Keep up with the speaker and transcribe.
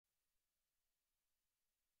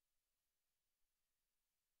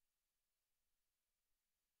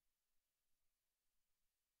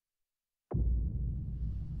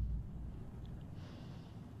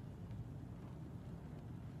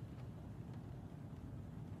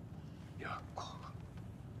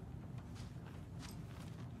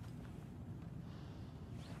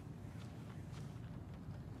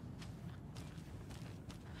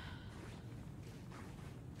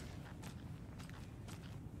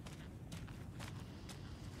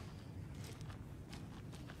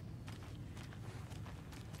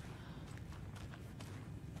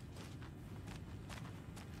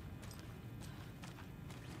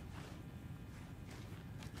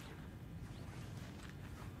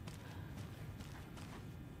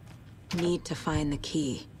Need to find the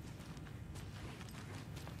key.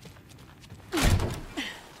 I'm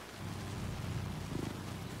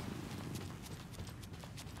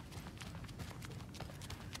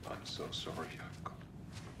so sorry, Uncle.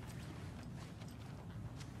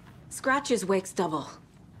 Scratch is Wake's double.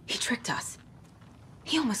 He tricked us.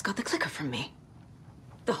 He almost got the clicker from me.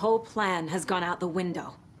 The whole plan has gone out the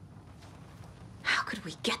window. How could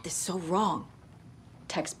we get this so wrong?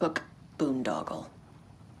 Textbook boondoggle.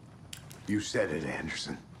 You said it,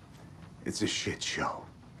 Anderson. It's a shit show.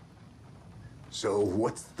 So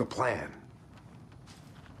what's the plan?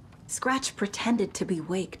 Scratch pretended to be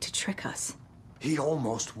Wake to trick us. He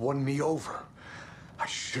almost won me over. I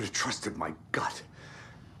should have trusted my gut.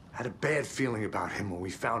 Had a bad feeling about him when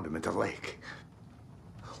we found him at the lake.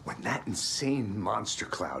 When that insane monster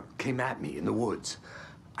cloud came at me in the woods,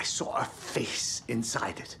 I saw a face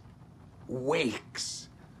inside it. Wake's.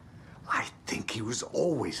 I think he was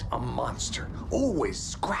always a monster. Always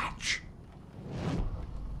Scratch.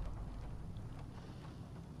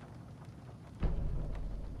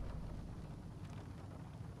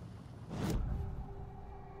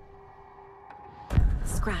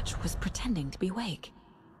 Scratch was pretending to be Wake.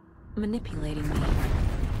 Manipulating me.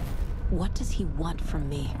 What does he want from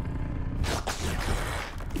me?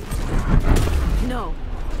 No!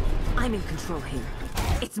 I'm in control here.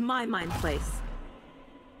 It's my mind place.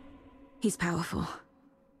 He's powerful.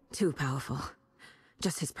 Too powerful.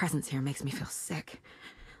 Just his presence here makes me feel sick.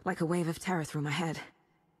 Like a wave of terror through my head.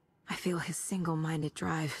 I feel his single-minded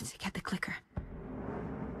drive to get the clicker.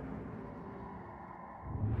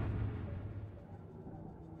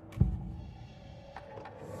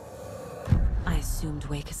 I assumed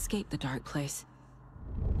Wake escaped the dark place.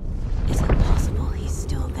 Is it possible he's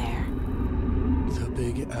still there? The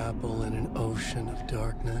Big Apple in an ocean of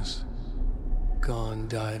darkness. Gone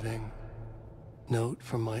diving. Note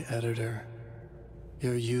from my editor.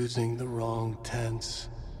 You're using the wrong tense.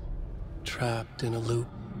 Trapped in a loop.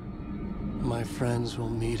 My friends will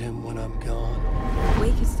meet him when I'm gone.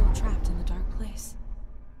 Wake is still trapped in the dark place.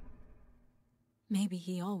 Maybe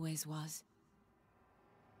he always was.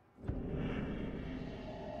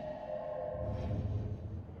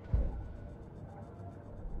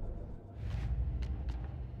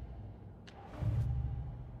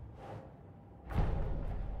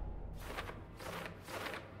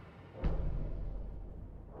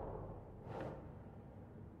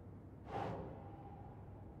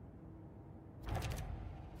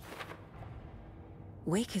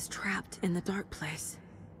 Wake is trapped in the dark place.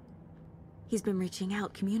 He's been reaching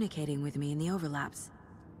out, communicating with me in the overlaps.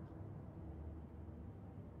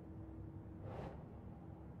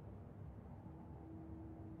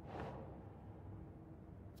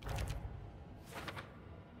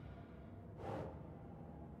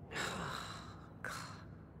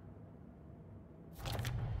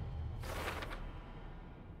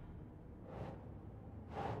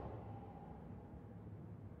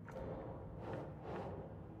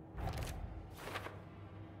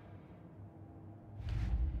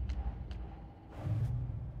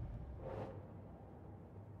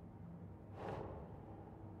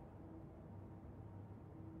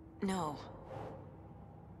 No.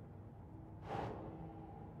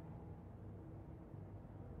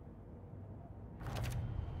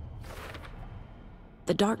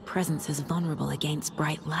 The dark presence is vulnerable against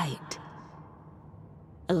bright light.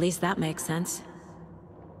 At least that makes sense.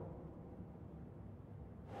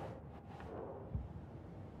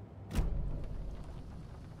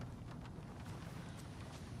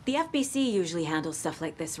 The FBC usually handles stuff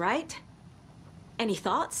like this, right? Any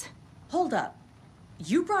thoughts? Hold up.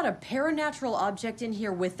 You brought a paranatural object in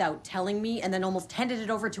here without telling me and then almost handed it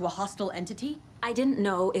over to a hostile entity? I didn't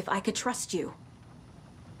know if I could trust you.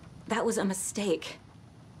 That was a mistake.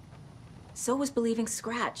 So was believing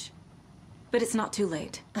Scratch. But it's not too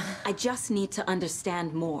late. I just need to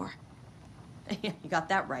understand more. Yeah, you got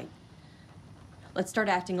that right. Let's start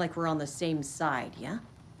acting like we're on the same side, yeah?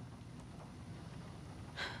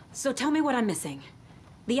 So tell me what I'm missing.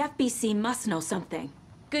 The FBC must know something.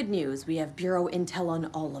 Good news, we have Bureau intel on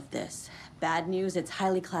all of this. Bad news, it's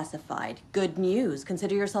highly classified. Good news,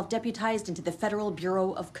 consider yourself deputized into the Federal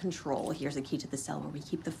Bureau of Control. Here's a key to the cell where we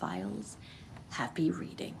keep the files. Happy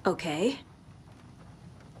reading. Okay.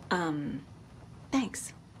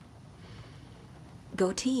 Thanks.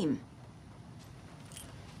 Go team.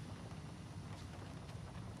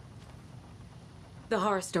 The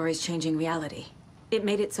horror story's changing reality. It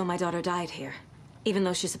made it so my daughter died here, even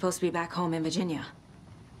though she's supposed to be back home in Virginia.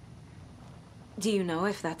 Do you know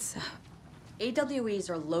if that's... AWEs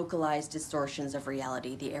are localized distortions of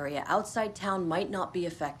reality. The area outside town might not be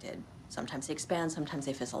affected. Sometimes they expand, sometimes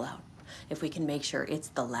they fizzle out. If we can make sure it's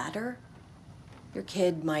the latter, your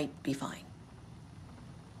kid might be fine.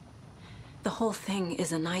 The whole thing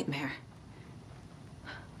is a nightmare.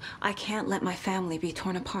 I can't let my family be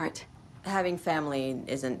torn apart. Having family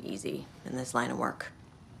isn't easy in this line of work.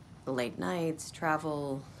 The late nights,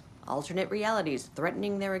 travel, alternate realities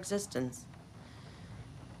threatening their existence.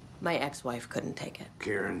 My ex-wife couldn't take it.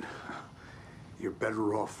 Karen, you're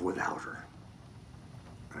better off without her.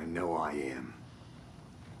 I know I am.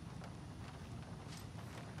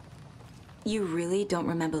 You really don't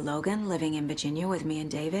remember Logan living in Virginia with me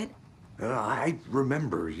and David? I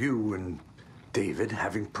remember you and David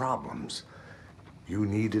having problems. You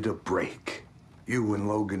needed a break. You and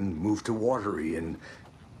Logan moved to Watery and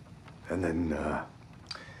then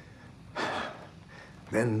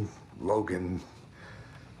Logan,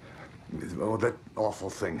 oh, that awful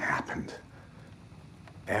thing happened.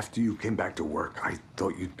 After you came back to work, I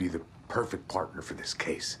thought you'd be the perfect partner for this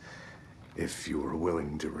case, if you were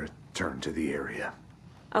willing to return to the area.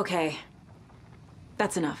 Okay.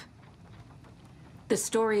 That's enough. The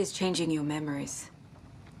story is changing your memories.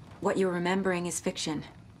 What you're remembering is fiction.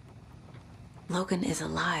 Logan is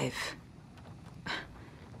alive.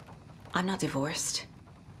 I'm not divorced.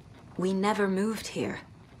 We never moved here.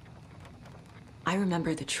 I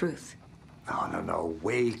remember the truth. No.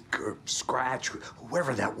 Wake or Scratch,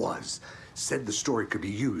 whoever that was, said the story could be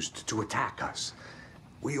used to attack us.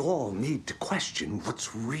 We all need to question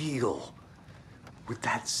what's real. With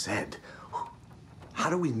that said, how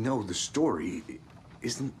do we know the story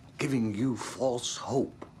isn't giving you false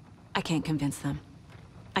hope? I can't convince them.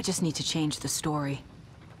 I just need to change the story.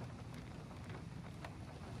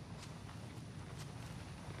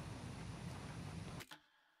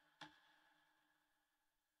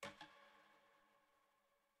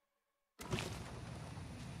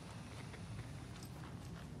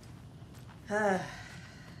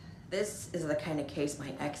 This is the kind of case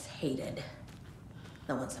my ex hated.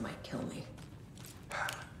 The ones that might kill me.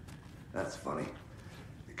 That's funny.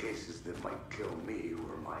 The cases that might kill me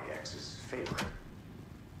were my ex's favorite.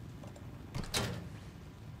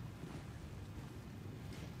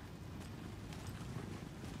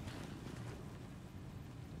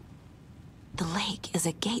 The lake is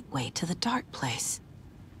a gateway to the dark place.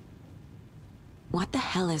 What the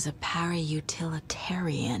hell is a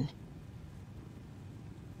para-utilitarian?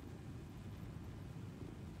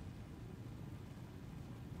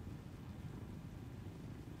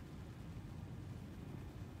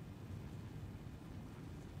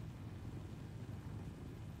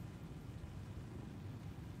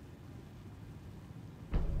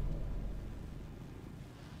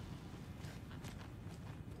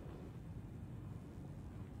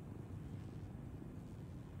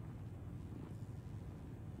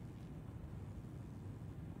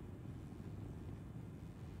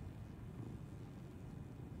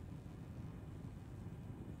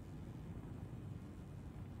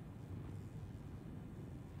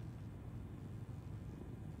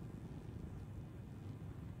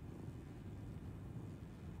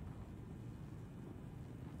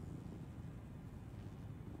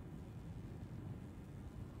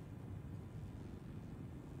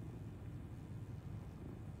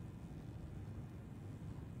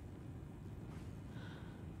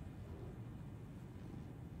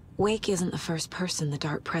 Wake isn't the first person the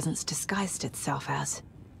dark presence disguised itself as.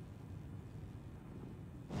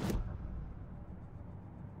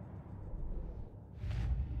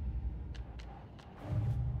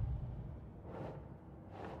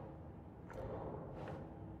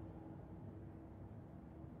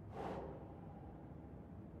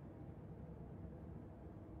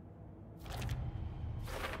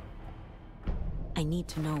 I need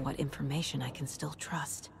to know what information I can still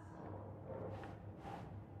trust.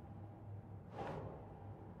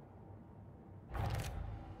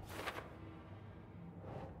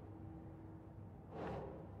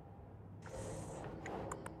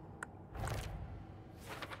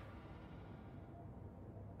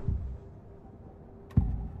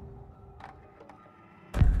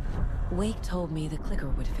 Wake told me the clicker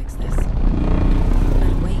would fix this.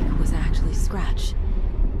 But Wake was actually Scratch.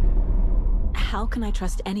 How can I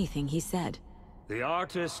trust anything he said? The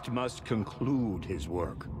artist must conclude his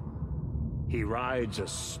work. He rides a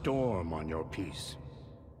storm on your piece.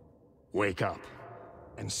 Wake up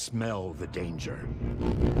and smell the danger.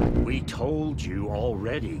 We told you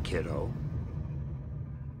already, kiddo.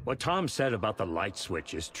 What Tom said about the light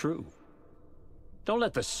switch is true. Don't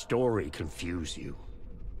let the story confuse you.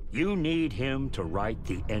 You need him to write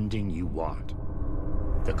the ending you want.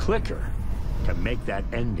 The clicker can make that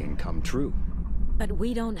ending come true. But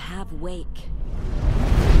we don't have Wake.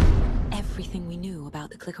 Everything we knew about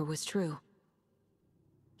the clicker was true.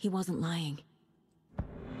 He wasn't lying.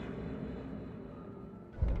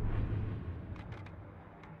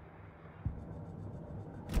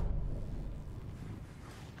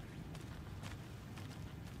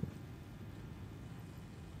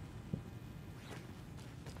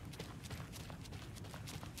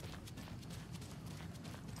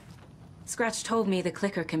 Scratch told me the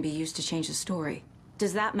clicker can be used to change the story.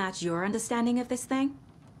 Does that match your understanding of this thing?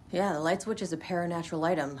 Yeah, the light switch is a paranatural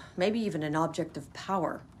item, maybe even an object of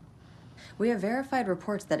power. We have verified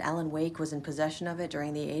reports that Alan Wake was in possession of it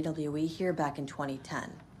during the AWE here back in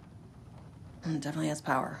 2010. It definitely has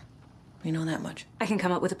power. We know that much. I can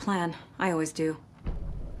come up with a plan. I always do.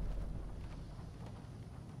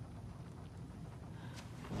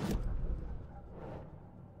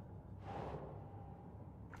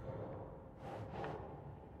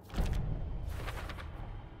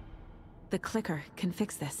 The clicker can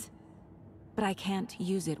fix this, but I can't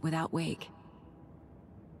use it without Wake.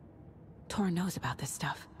 Tor knows about this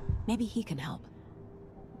stuff. Maybe he can help.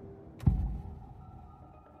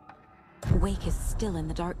 Wake is still in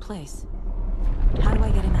the dark place. How do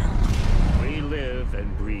I get him out? We live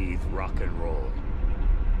and breathe rock and roll.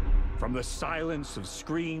 From the silence of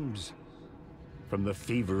screams, from the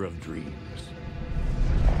fever of dreams.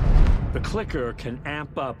 The clicker can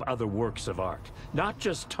amp up other works of art, not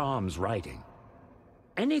just Tom's writing.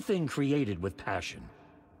 Anything created with passion.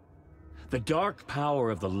 The dark power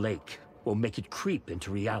of the lake will make it creep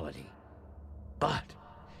into reality. But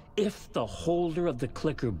if the holder of the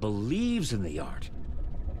clicker believes in the art,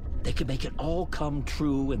 they can make it all come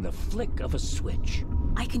true in the flick of a switch.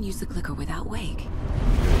 I can use the clicker without Wake.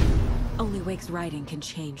 Only Wake's writing can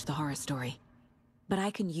change the horror story. But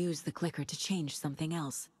I can use the clicker to change something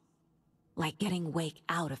else. Like getting Wake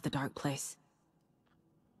out of the dark place.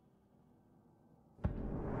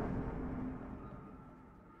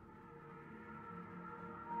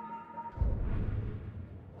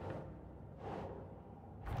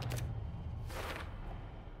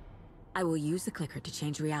 I will use the clicker to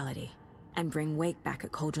change reality, and bring Wake back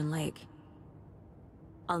at Cauldron Lake.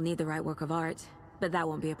 I'll need the right work of art, but that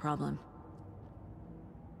won't be a problem.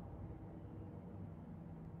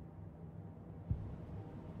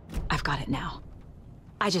 I've got it now.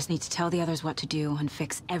 I just need to tell the others what to do and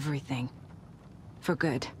fix everything. For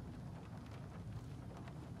good.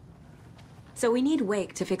 So we need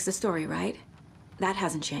Wake to fix the story, right? That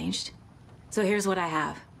hasn't changed. So here's what I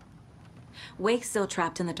have. Wake's still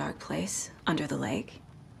trapped in the dark place, under the lake.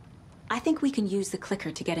 I think we can use the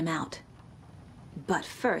clicker to get him out. But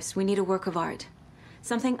first, we need a work of art.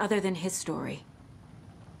 Something other than his story.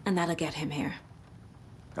 And that'll get him here.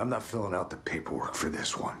 I'm not filling out the paperwork for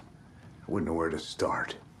this one. I wouldn't know where to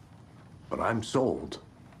start. But I'm sold.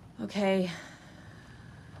 Okay.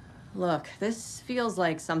 Look, this feels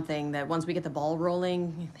like something that once we get the ball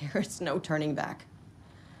rolling, there's no turning back.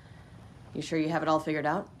 You sure you have it all figured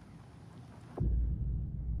out?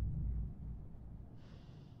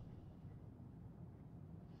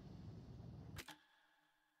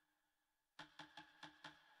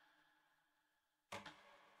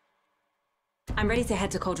 I'm ready to head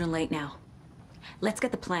to Cauldron Lake now. Let's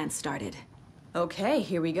get the plan started. Okay,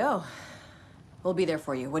 here we go. We'll be there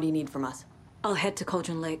for you. What do you need from us? I'll head to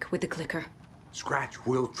Cauldron Lake with the clicker. Scratch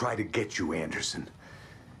will try to get you, Anderson.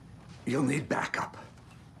 You'll need backup.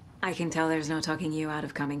 I can tell there's no talking you out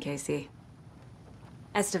of coming, Casey.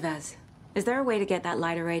 Estevez, is there a way to get that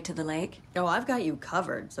light array to the lake? Oh, I've got you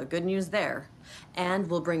covered, so good news there. And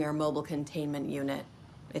we'll bring our mobile containment unit.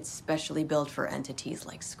 It's specially built for entities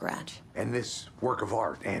like Scratch. And this work of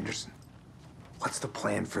art, Anderson. What's the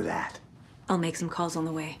plan for that? I'll make some calls on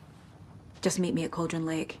the way. Just meet me at Cauldron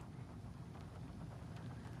Lake.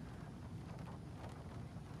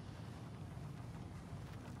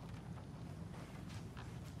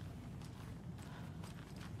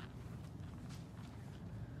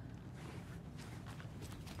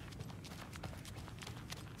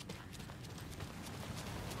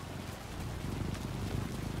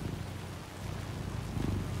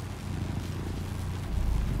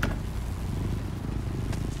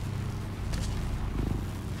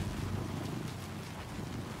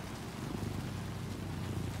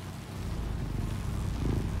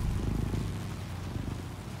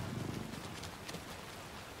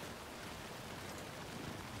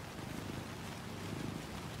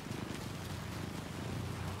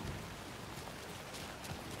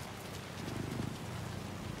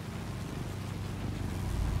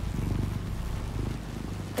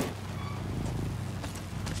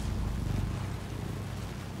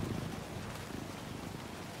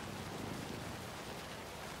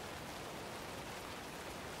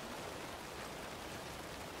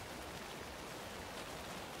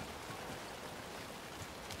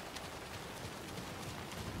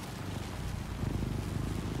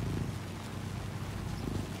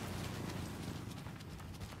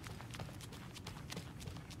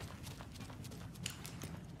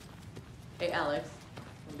 Hey, Alex.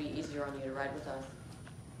 It'll be easier on you to ride with us.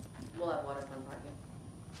 We'll have waterfront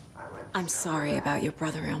parking. I'm sorry about your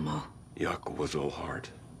brother, Ilmo. Jaakko was all heart.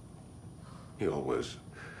 He always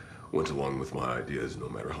went along with my ideas, no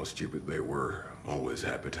matter how stupid they were. Always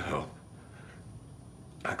happy to help.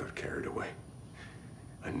 I got carried away.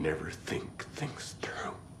 I never think things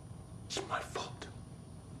through. It's my fault.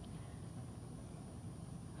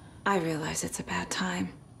 I realize it's a bad time.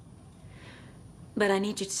 But I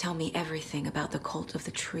need you to tell me everything about the cult of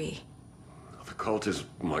the tree. The cult is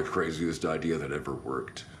my craziest idea that ever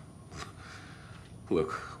worked.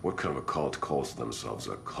 Look, what kind of a cult calls themselves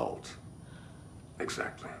a cult?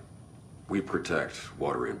 Exactly. We protect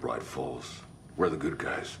water in Bright Falls. We're the good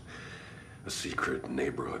guys. A secret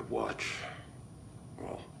neighborhood watch.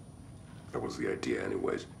 Well, that was the idea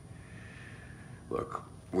anyways. Look,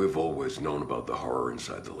 we've always known about the horror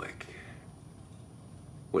inside the lake.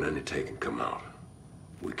 When any Taken come out,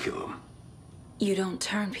 we kill them. You don't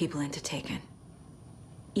turn people into Taken.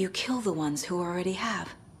 You kill the ones who already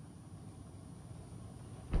have.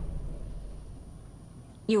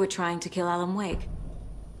 You were trying to kill Alan Wake.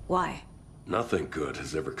 Why? Nothing good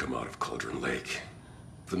has ever come out of Cauldron Lake.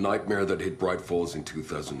 The nightmare that hit Bright Falls in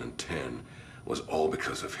 2010 was all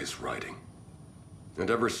because of his writing. And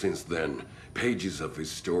ever since then, pages of his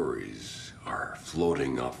stories are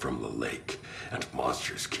floating up from the lake, and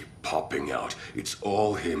monsters keep popping out. It's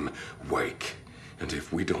all him, Wake. And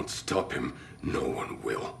if we don't stop him, no one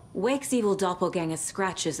will. Wake's evil doppelganger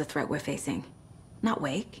Scratch is the threat we're facing, not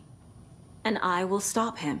Wake. And I will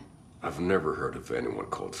stop him. I've never heard of anyone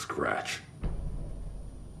called Scratch.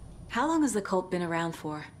 How long has the cult been around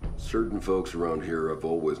for? Certain folks around here have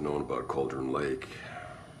always known about Cauldron Lake.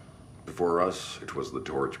 Before us, it was the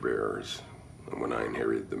Torchbearers. And when I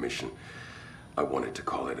inherited the mission, I wanted to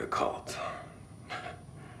call it a cult.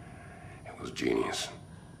 It was genius.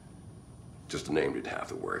 Just a name did half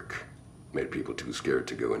the work. Made people too scared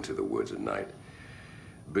to go into the woods at night.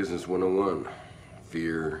 Business 101.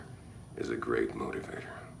 Fear is a great motivator.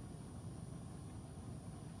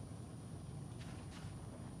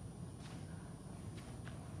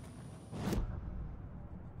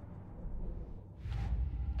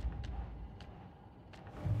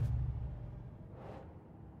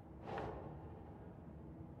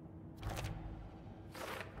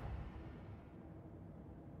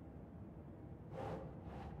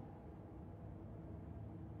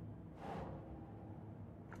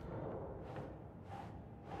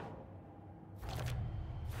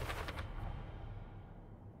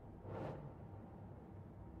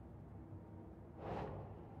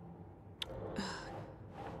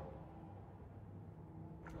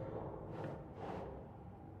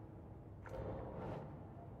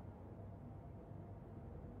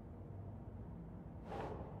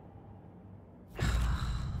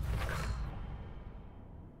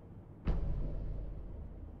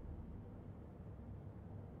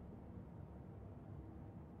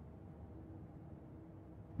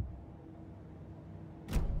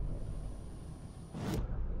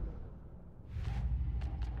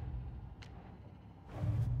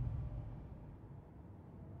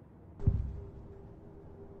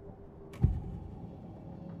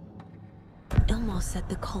 Ilmo said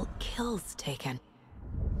the cult kills Taken.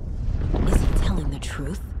 Is he telling the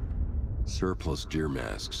truth? Surplus deer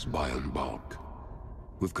masks buy in bulk.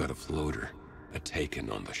 We've got a floater, a Taken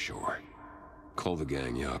on the shore. Call the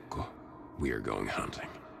gang Jaakko. We are going hunting.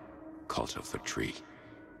 Cult of the Tree.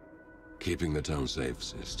 Keeping the town safe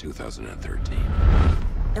since 2013.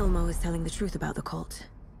 Ilmo is telling the truth about the cult.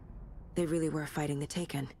 They really were fighting the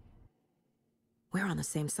Taken. We're on the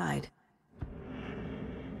same side.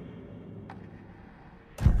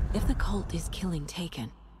 If the cult is killing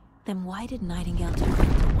Taken, then why did Nightingale turn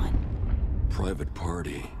into one? Private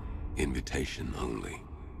party. Invitation only.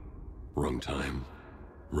 Wrong time,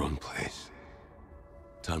 wrong place.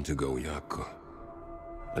 Time to go, Jaakko.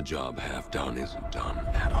 A job half done isn't done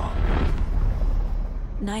at all.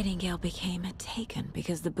 Nightingale became a Taken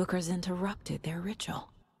because the Bookers interrupted their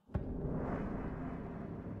ritual.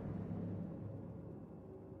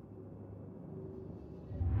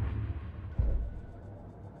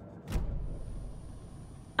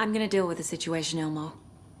 I'm gonna deal with the situation, Ilmo.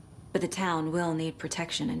 But the town will need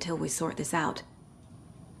protection until we sort this out.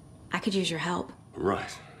 I could use your help.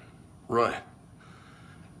 Right. Right.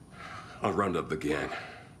 I'll round up the gang.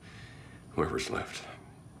 Whoever's left.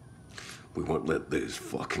 We won't let these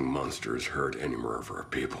fucking monsters hurt any more of our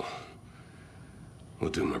people. We'll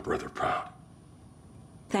do my brother proud.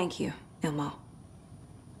 Thank you, Ilmo.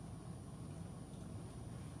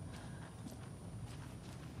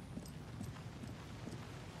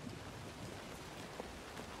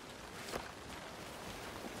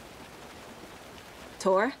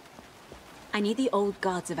 Tor, I need the old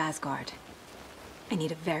gods of Asgard. I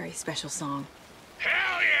need a very special song.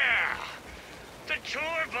 Hell yeah! The tour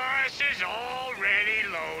bus is already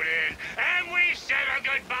loaded, and we said our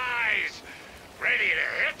goodbyes. Ready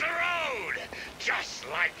to hit the road, just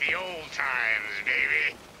like the old times,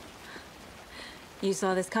 baby. You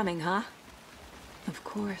saw this coming, huh? Of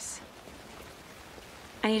course.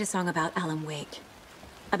 I need a song about Alan Wake.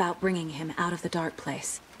 About bringing him out of the dark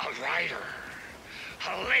place. A rider.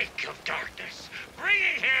 A lake of darkness.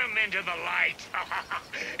 Bringing him into the light.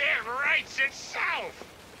 It writes itself.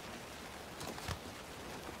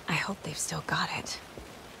 I hope they've still got it.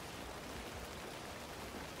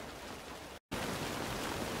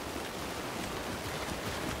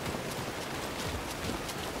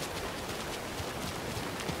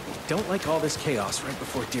 Don't like all this chaos right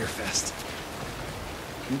before Deerfest.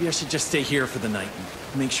 Maybe I should just stay here for the night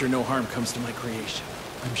and make sure no harm comes to my creation.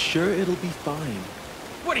 I'm sure it'll be fine.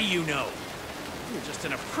 What do you know? You're just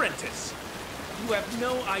an apprentice. You have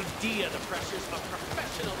no idea the pressures a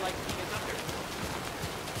professional like me is under.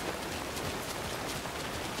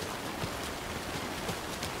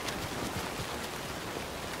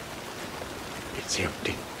 It's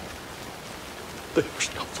empty.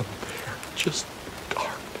 There's nothing there, just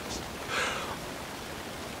darkness.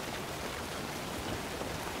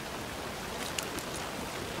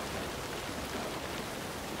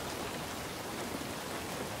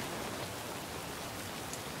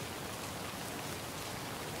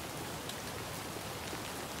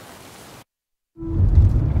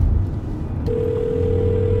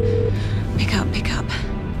 Pick up.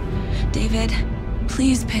 David,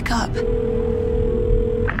 please pick up.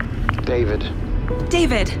 David.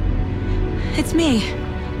 David! It's me.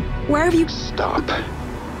 Where have you... Stop.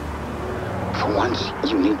 For once,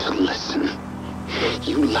 you need to listen.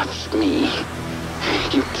 You left me.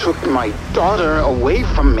 You took my daughter away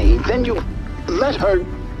from me. Then you let her...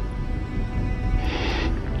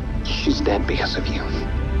 She's dead because of you.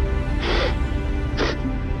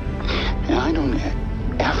 And I don't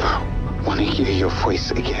ever want to hear your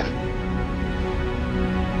voice again.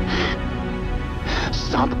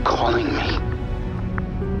 Stop calling me.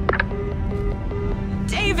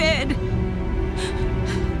 David!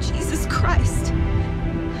 Jesus Christ.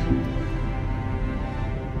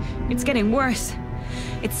 It's getting worse.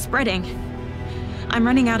 It's spreading. I'm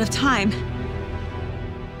running out of time.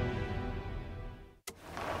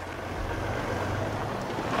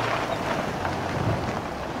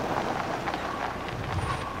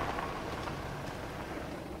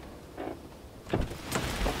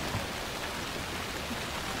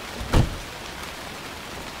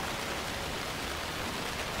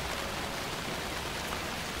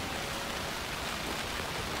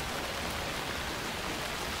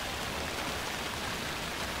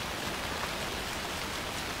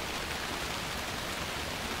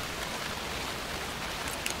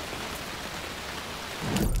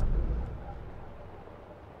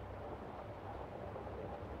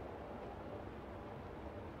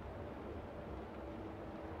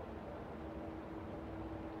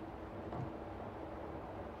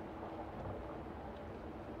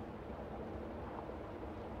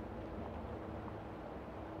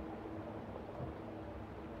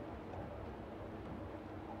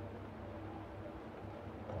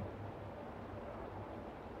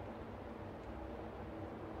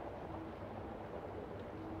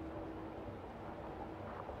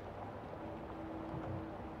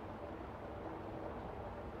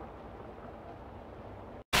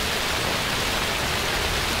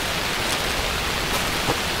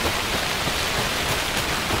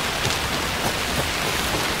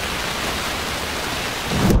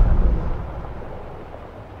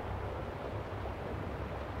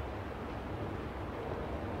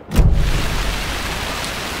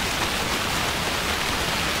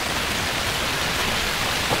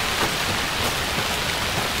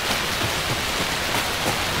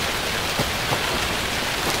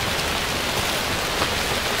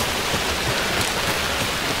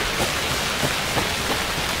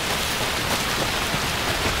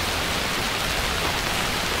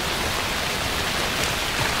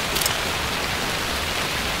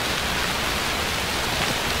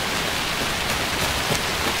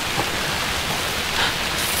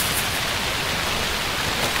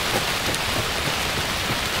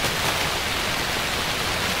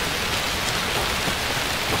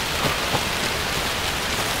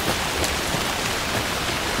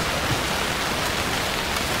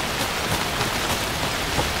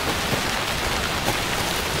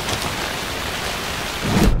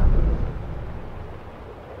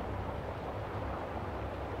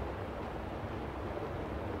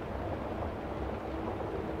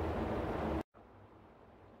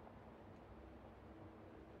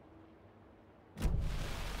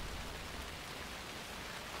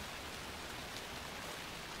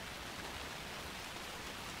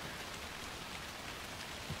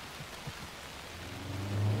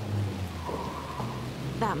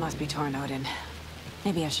 That must be Torn Odin.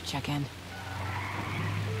 Maybe I should check in.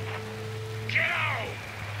 Kiddo!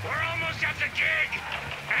 We're almost at the gig!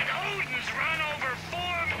 And Odin's run over 4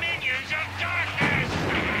 minions of darkness!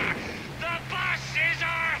 The bus is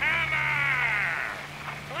our hammer!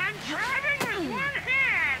 I'm driving with one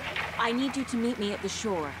hand! I need you to meet me at the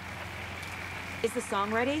shore. Is the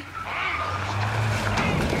song ready? Almost!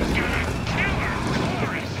 Odin's got a killer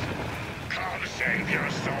chorus! Come save your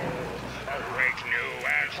soul, awake new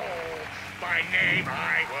and whole. By name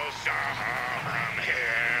I will summon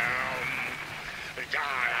him.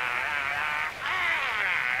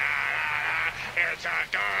 It's a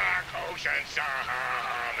dark ocean summoning.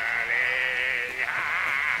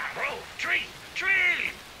 Bro, tree!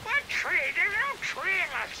 What tree? There's no tree in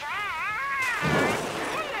the song!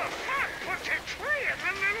 Who the fuck put the tree in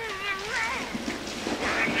the middle of the road?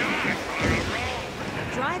 We're not on a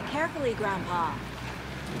road. Drive carefully, Grandpa.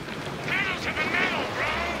 Pedal to the metal,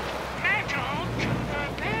 bro! Metal to the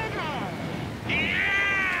pedal! Yeah!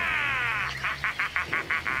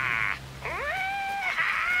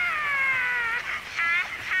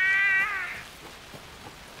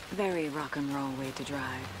 Very rock and roll way to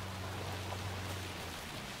drive.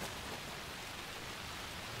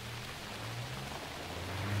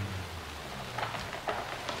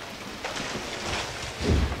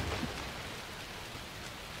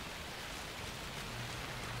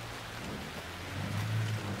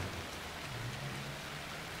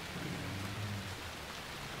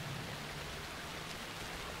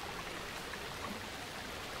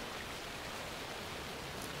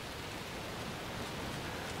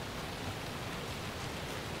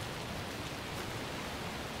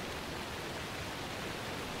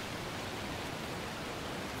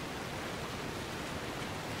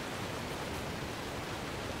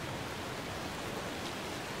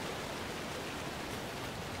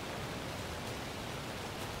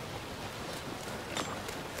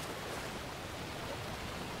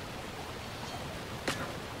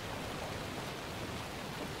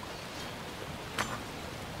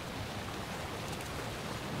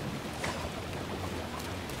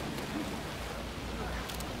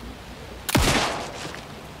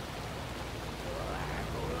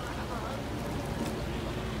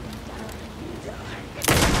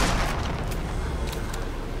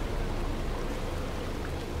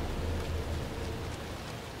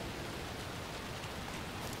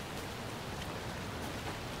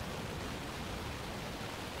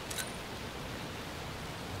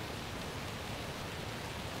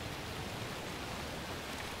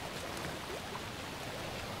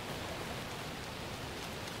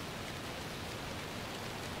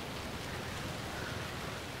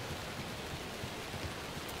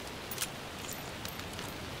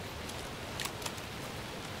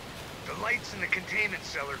 Lights in the containment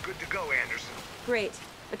cellar good to go, Anderson. Great.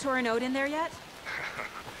 A Torn Odin there yet?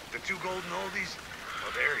 The 2 golden oldies?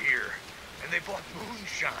 Well, they're here. And they bought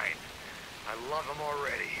moonshine. I love them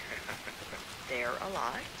already. They're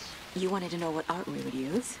alive. You wanted to know what art we would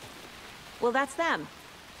use? Well, that's them.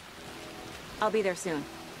 I'll be there soon.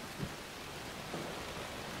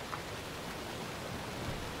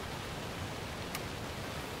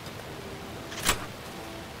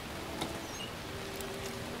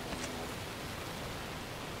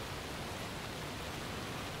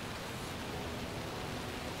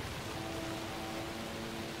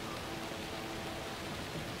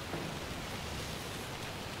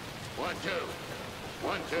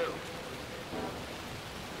 One, two.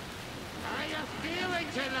 How you feeling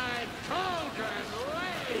tonight, Cauldron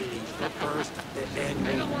Lake? The first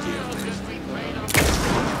annual Deer Fest.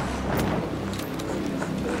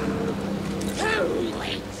 Too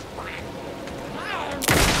late.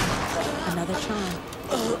 Another charm.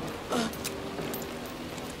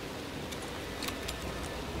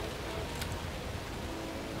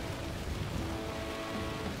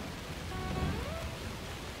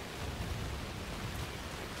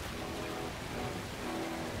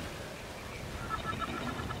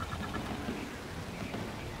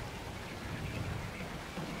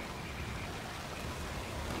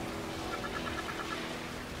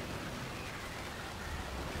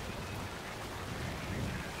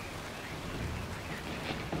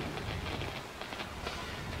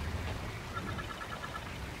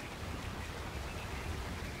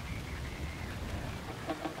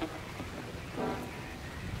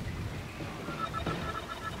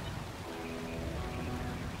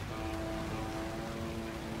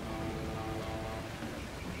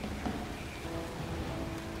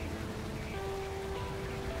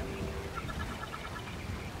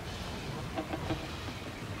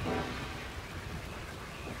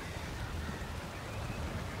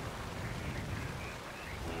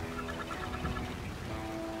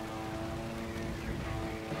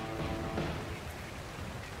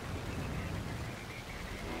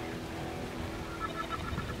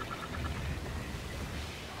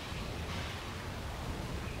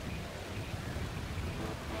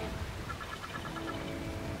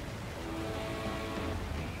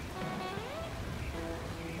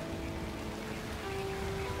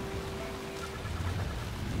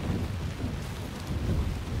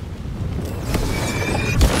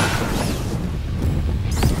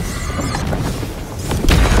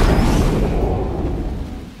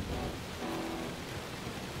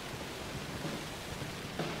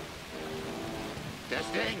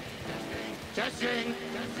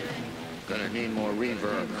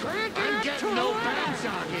 fever. I'm getting no bounce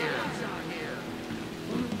out here.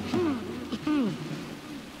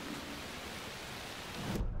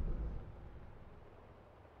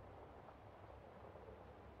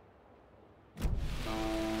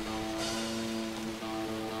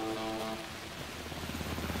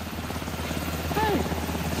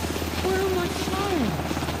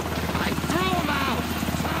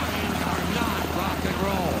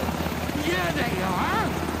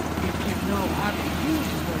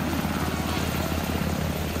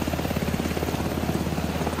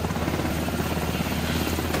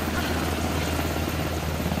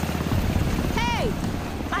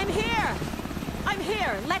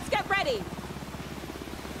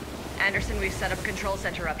 Anderson, we've set up a control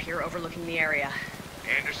center up here overlooking the area.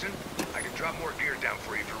 Anderson, I can drop more gear down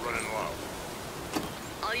for you if you're running low.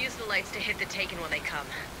 I'll use the lights to hit the Taken when they come.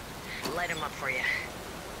 Light them up for you.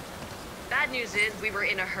 Bad news is we were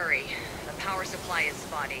in a hurry. The power supply is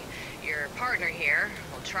spotty. Your partner here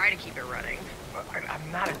will try to keep it running.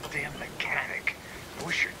 I'm not a damn mechanic. I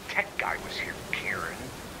wish your tech guy was here, Karen.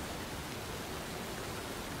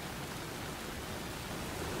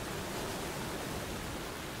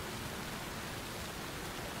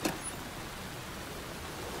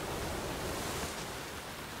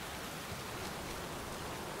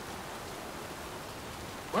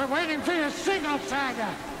 We're waiting for your signal,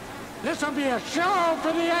 Saga. This'll be a show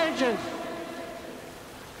for the ages.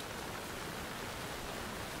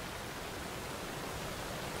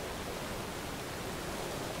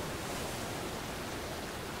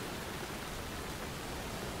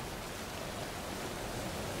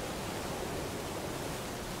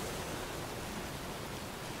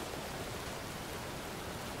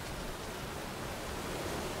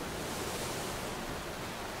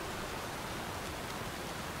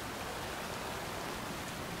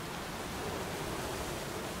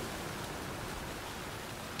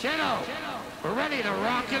 Kiddo, we're ready to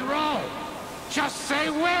rock and roll. Just say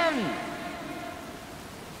when.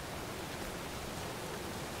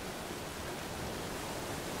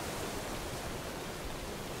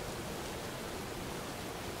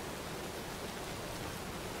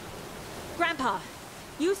 Grandpa,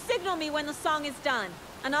 you signal me when the song is done,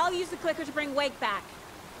 and I'll use the clicker to bring Wake back.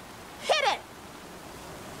 Hit it!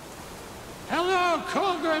 Hello,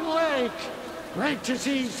 Cauldron Lake. Great to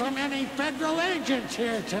see so many federal agents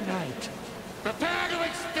here tonight. Prepare to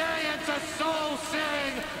experience a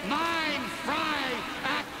soul-searing, mind-frying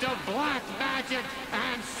act of black magic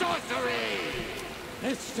and sorcery.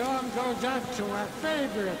 This song goes out to our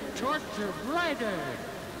favorite tortured writer.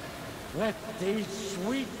 Let these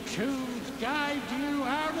sweet tunes guide you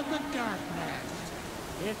out of the darkness.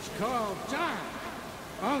 It's called Dark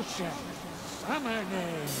Ocean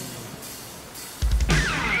Summoning.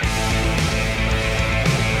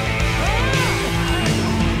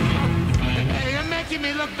 Making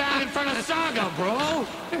me look bad in front of Saga, bro.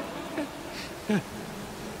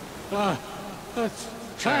 Let's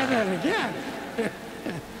try that again.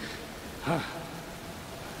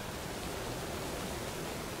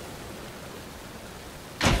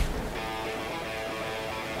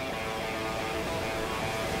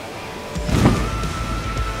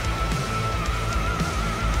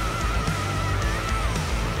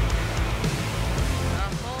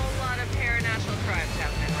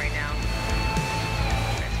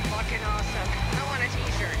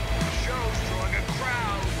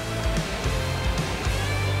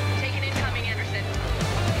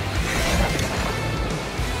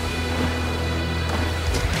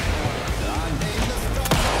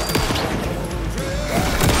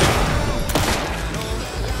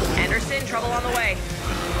 Trouble on the way.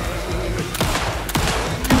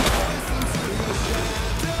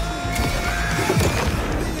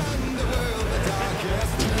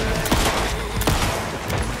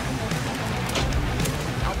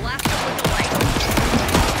 I'll blast him with the light.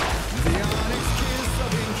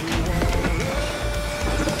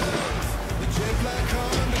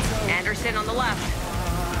 Anderson on the left.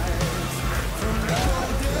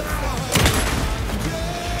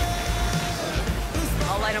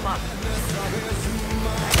 I'll light him up.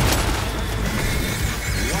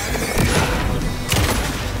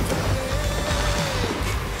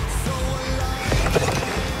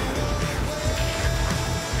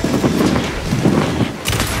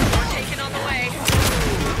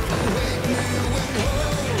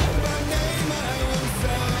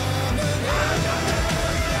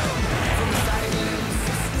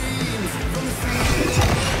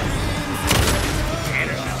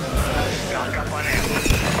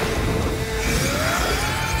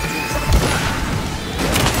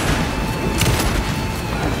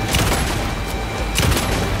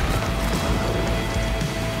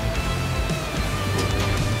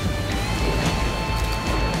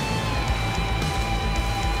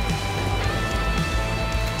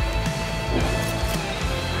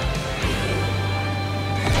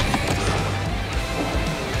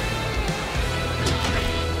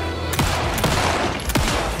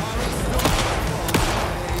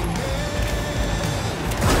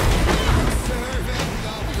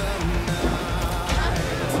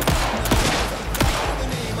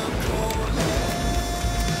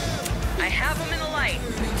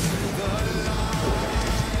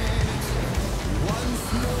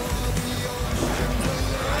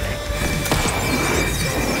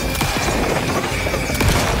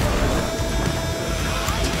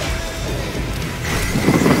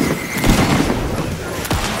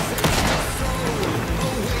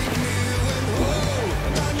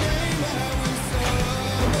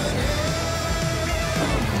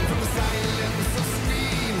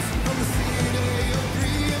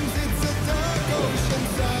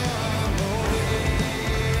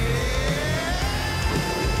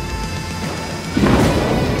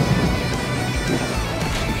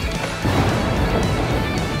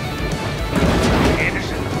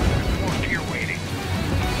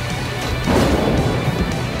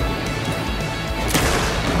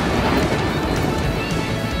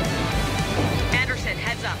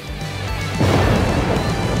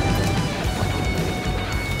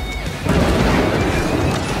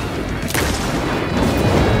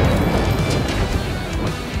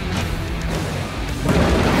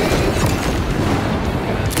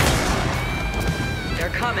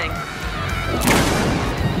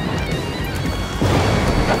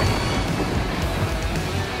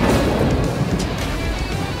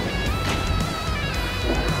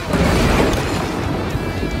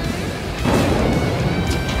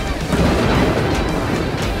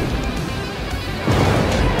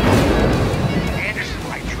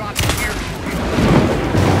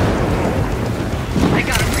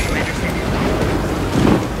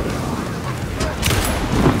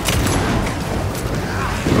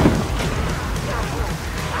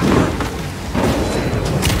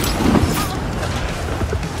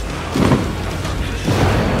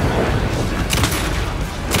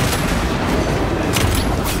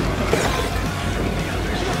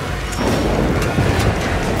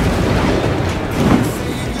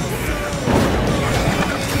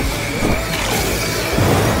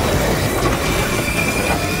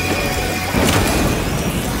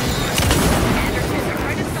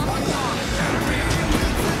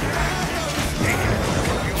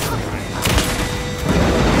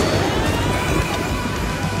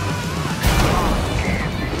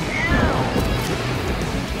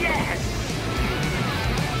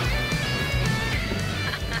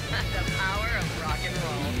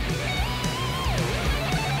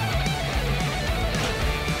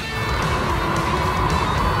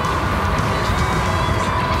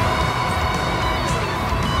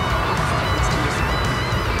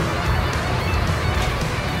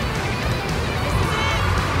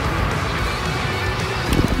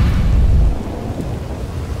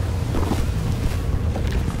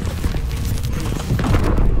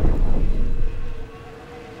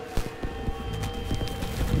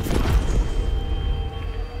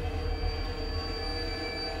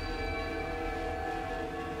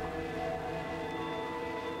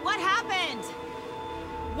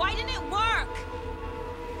 Why didn't it work?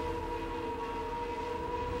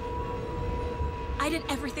 I did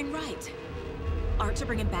everything right. Art to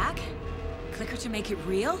bring him back? Clicker to make it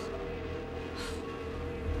real?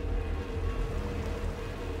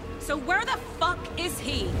 So where the fuck is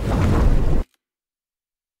he?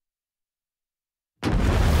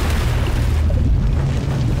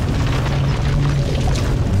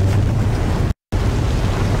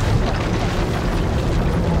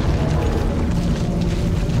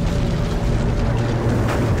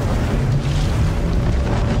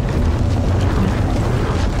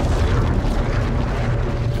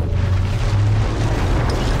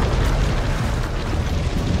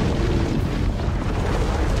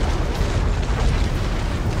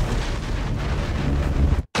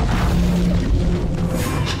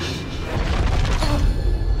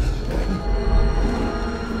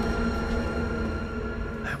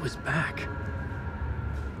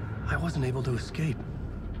 To escape.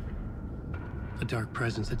 A dark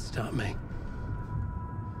presence had stopped me.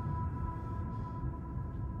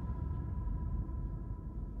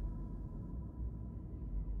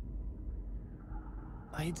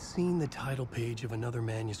 I had seen the title page of another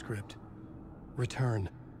manuscript, Return.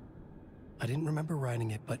 I didn't remember writing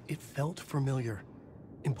it, but it felt familiar,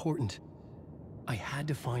 important. I had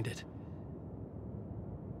to find it.